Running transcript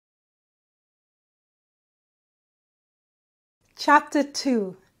Chapter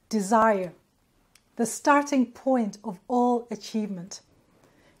 2, Desire, the starting point of all achievement.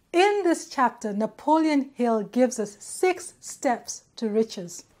 In this chapter, Napoleon Hill gives us 6 steps to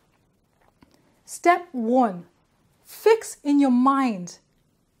riches. Step 1, fix in your mind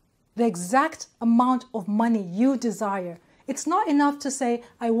the exact amount of money you desire. It's not enough to say,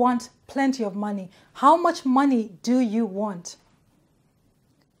 I want plenty of money. How much money do you want?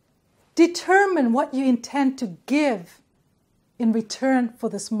 Determine what you intend to give in return for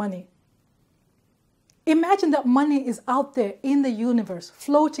this money. Imagine that money is out there in the universe,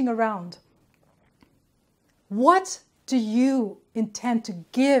 floating around. What do you intend to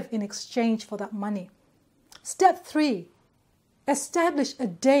give in exchange for that money? Step 3, establish a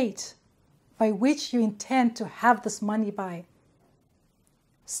date by which you intend to have this money by.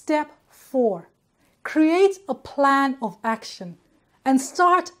 Step 4, create a plan of action. And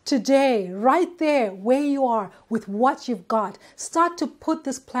start today, right there where you are with what you've got. Start to put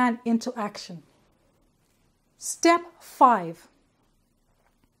this plan into action. Step 5,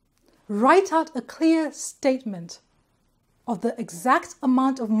 write out a clear statement of the exact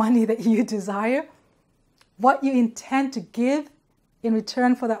amount of money that you desire, what you intend to give in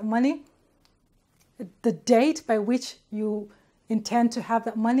return for that money, the date by which you intend to have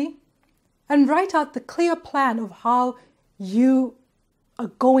that money, and write out the clear plan of how you are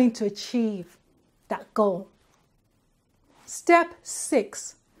going to achieve that goal. Step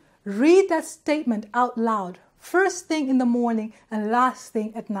 6, read that statement out loud, first thing in the morning and last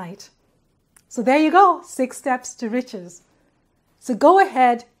thing at night. So there you go, 6 steps to riches. So go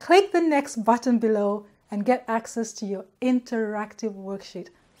ahead, click the next button below and get access to your interactive worksheet.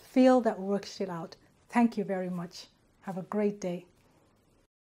 Fill that worksheet out. Thank you very much. Have a great day.